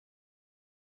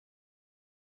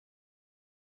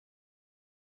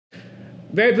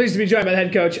Very pleased to be joined by the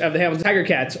head coach of the Hamilton Tiger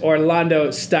Cats, Orlondo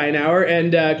Steinauer.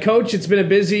 And, Coach, it's been a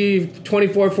busy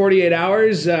 24, 48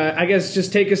 hours. I guess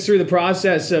just take us through the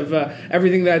process of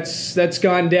everything that's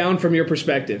gone down from your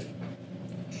perspective.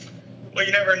 Well,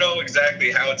 you never know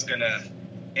exactly how it's going to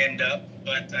end up,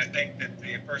 but I think that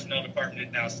the personnel department did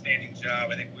an outstanding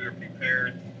job. I think we were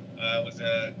prepared. It was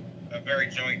a very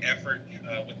joint effort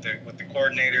with the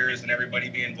coordinators and everybody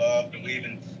be involved, and we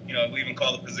even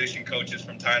call the position coaches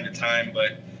from time to time.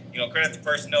 But credit the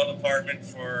personnel department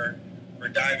for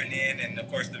diving in, and of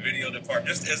course the video department.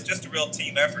 It's just a real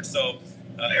team effort. So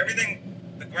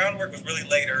the groundwork was really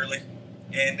laid early,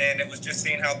 and then it was just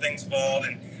seeing how things fall.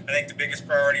 And I think the biggest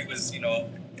priority was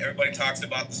everybody talks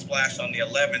about the splash on the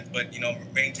 11th, but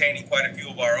maintaining quite a few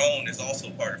of our own is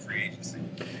also part of free agency.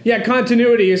 Yeah,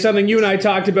 continuity is something you and I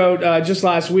talked about just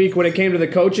last week when it came to the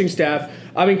coaching staff.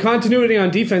 I mean, continuity on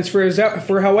defense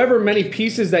for however many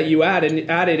pieces that you added,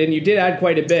 and you did add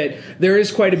quite a bit. There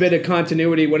is quite a bit of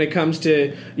continuity when it comes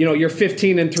to your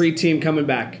 15-3 team coming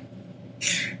back.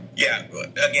 Yeah,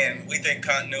 again, we think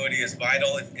continuity is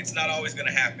vital. It's not always going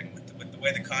to happen with the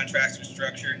way the contracts are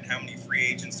structured and how many free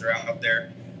agents are out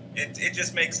there. It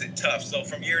just makes it tough. So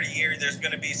from year to year, there's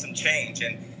going to be some change,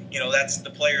 and that's the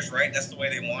players' right. That's the way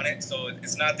they want it. So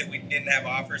it's not that we didn't have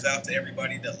offers out to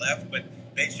everybody that left, but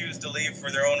they choose to leave for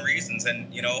their own reasons.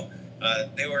 And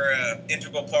they were an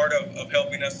integral part of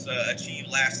helping us achieve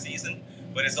last season.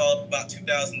 But it's all about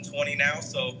 2020 now.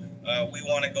 So we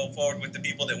want to go forward with the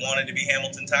people that wanted to be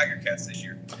Hamilton Tiger Cats this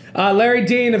year. Larry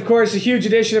Dean, of course, a huge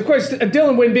addition. Of course,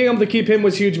 Dylan Wynn, being able to keep him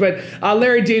was huge. But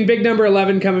Larry Dean, big number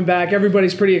 11 coming back.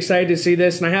 Everybody's pretty excited to see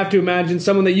this. And I have to imagine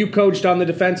someone that you coached on the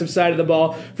defensive side of the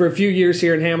ball for a few years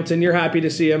here in Hamilton, you're happy to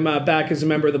see him back as a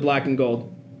member of the Black and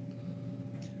Gold.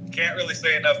 Can't really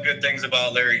say enough good things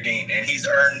about Larry Dean. And he's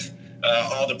earned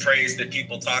all the praise that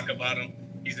people talk about him.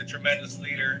 He's a tremendous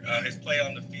leader. His play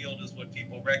on the field is what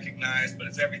people recognize, but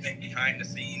it's everything behind the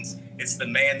scenes. It's the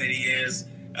man that he is.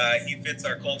 He fits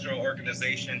our cultural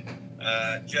organization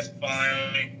just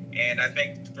fine. And I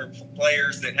think for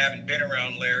players that haven't been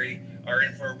around Larry are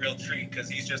in for a real treat because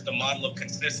he's just a model of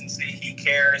consistency. He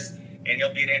cares, and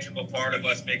he'll be an integral part of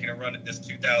us making a run at this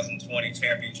 2020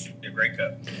 championship, the Grey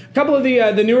Cup. A couple of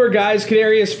the newer guys,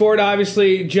 Kadarius Ford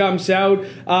obviously jumps out.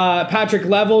 Patrick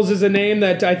Levels is a name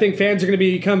that I think fans are going to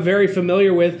become very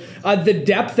familiar with. The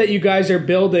depth that you guys are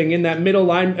building in that middle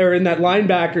line or in that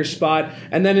linebacker spot,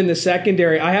 and then in the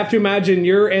secondary, I have to imagine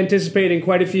you're anticipating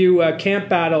quite a few camp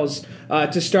battles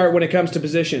to start when it comes to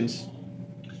positions.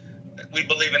 We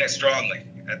believe in it strongly.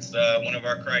 That's one of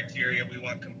our criteria. We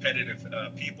want competitive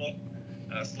people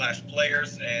 /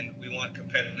 players, and we want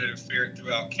competitive spirit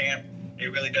throughout camp.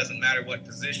 It really doesn't matter what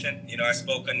position. I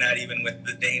spoke on that even with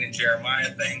the Dane and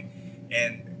Jeremiah thing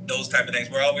and those type of things.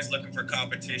 We're always looking for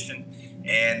competition.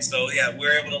 And so, yeah,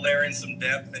 we're able to layer in some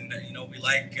depth, and, we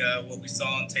like what we saw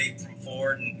on tape from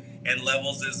Ford, and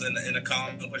Levels is an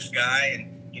accomplished guy,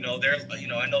 and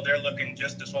I know they're looking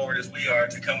just as forward as we are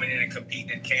to coming in and competing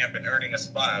in camp and earning a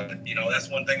spot. That's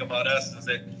one thing about us is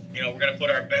that, we're going to put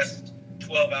our best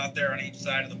 12 out there on each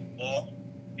side of the ball,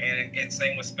 and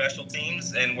same with special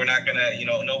teams, and we're not going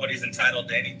to, nobody's entitled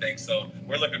to anything. So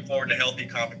we're looking forward to healthy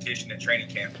competition at training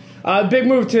camp. Big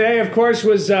move today, of course,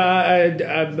 was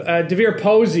DeVier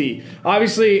Posey.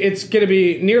 Obviously, it's going to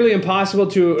be nearly impossible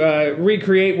to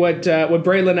recreate what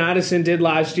Braylon Addison did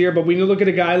last year, but when you look at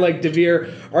a guy like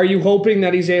DeVier, are you hoping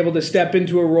that he's able to step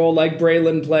into a role like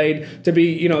Braylon played to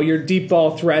be, your deep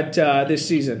ball threat this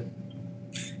season?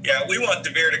 Yeah, we want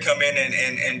DeVier to come in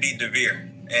and be DeVier.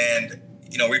 And,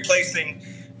 replacing,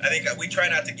 I think we try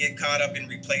not to get caught up in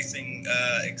replacing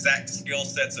exact skill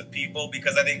sets of people,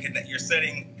 because I think you're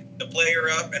setting the player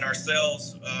up and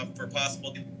ourselves for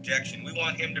possible dejection. We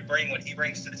want him to bring what he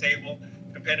brings to the table: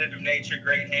 competitive nature,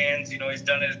 great hands. He's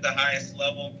done it at the highest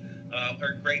level.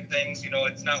 Heard great things.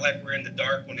 It's not like we're in the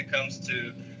dark when it comes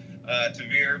to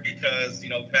DeVier, because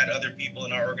we've had other people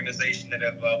in our organization that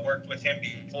have worked with him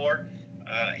before.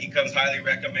 He comes highly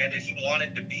recommended. He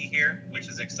wanted to be here, which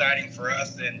is exciting for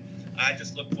us, and I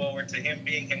just look forward to him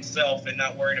being himself and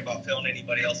not worrying about filling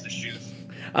anybody else's shoes.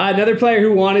 Another player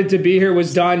who wanted to be here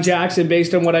was Don Jackson,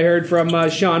 based on what I heard from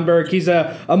Sean Burke. He's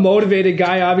a motivated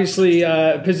guy, obviously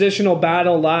positional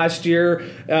battle last year,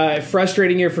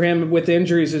 frustrating year for him with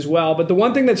injuries as well. But the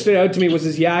one thing that stood out to me was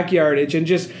his yak yardage and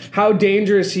just how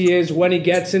dangerous he is when he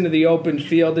gets into the open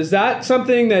field. Is that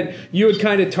something that you had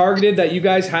kind of targeted, that you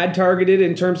guys had targeted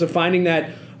in terms of finding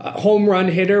that home run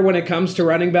hitter when it comes to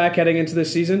running back heading into the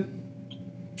season?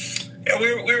 Yeah,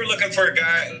 we were looking for a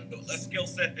guy, a skill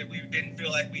set that we didn't feel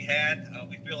like we had.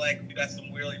 We feel like we got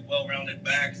some really well-rounded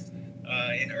backs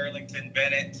in Erlington,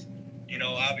 Bennett,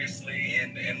 obviously,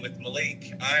 and with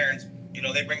Malik Irons,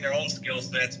 they bring their own skill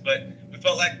sets, but we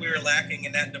felt like we were lacking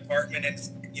in that department. And,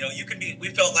 we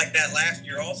felt like that last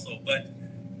year also, but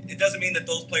it doesn't mean that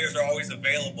those players are always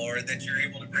available or that you're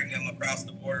able to bring them across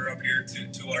the border up here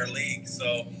to our league.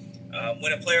 So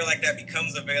when a player like that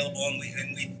becomes available and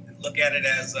we look at it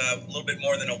as a little bit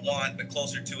more than a want, but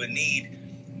closer to a need,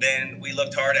 then we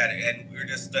looked hard at it. And we were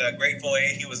just grateful,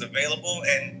 he was available.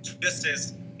 And just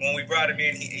as when we brought him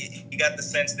in, he got the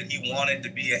sense that he wanted to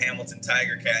be a Hamilton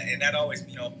Tiger Cat. And that always,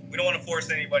 we don't want to force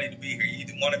anybody to be here. You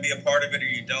want to be a part of it or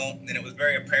you don't. And it was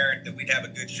very apparent that we'd have a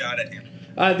good shot at him.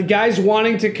 The guys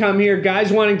wanting to come here,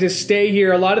 guys wanting to stay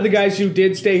here, a lot of the guys who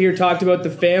did stay here talked about the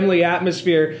family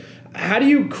atmosphere. How do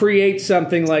you create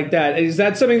something like that? Is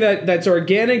that something that's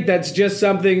organic, that's just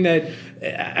something that,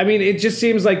 it just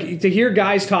seems like to hear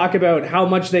guys talk about how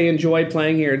much they enjoy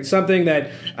playing here, it's something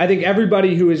that I think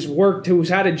everybody who has worked, who's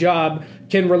had a job,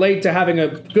 can relate to having a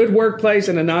good workplace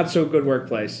and a not-so-good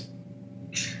workplace.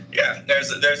 Yeah,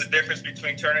 there's a difference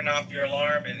between turning off your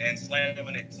alarm and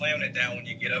slamming it down when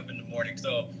you get up in the morning.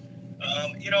 So,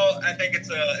 I think it's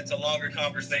a longer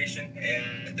conversation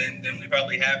than we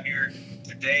probably have here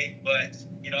today. But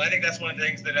I think that's one of the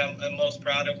things that I'm most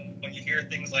proud of when you hear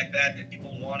things like that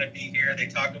people want to be here. They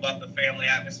talk about the family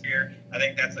atmosphere. I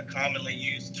think that's a commonly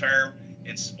used term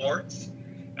in sports.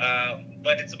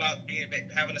 But it's about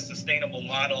having a sustainable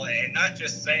model and not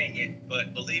just saying it,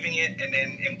 but believing it and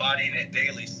then embodying it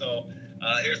daily. So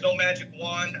there's no magic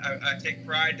wand. I take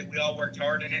pride that we all worked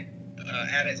hard at it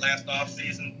last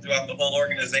offseason throughout the whole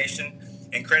organization,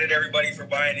 and credit everybody for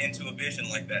buying into a vision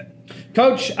like that.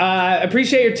 Coach,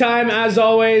 appreciate your time as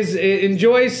always.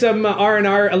 Enjoy some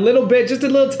R&R a little bit, just a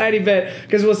little tiny bit,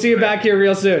 because we'll see you back here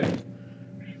real soon.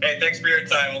 Hey, thanks for your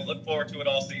time. We'll look forward to it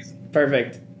all season.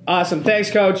 Perfect. Awesome.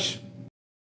 Thanks, Coach.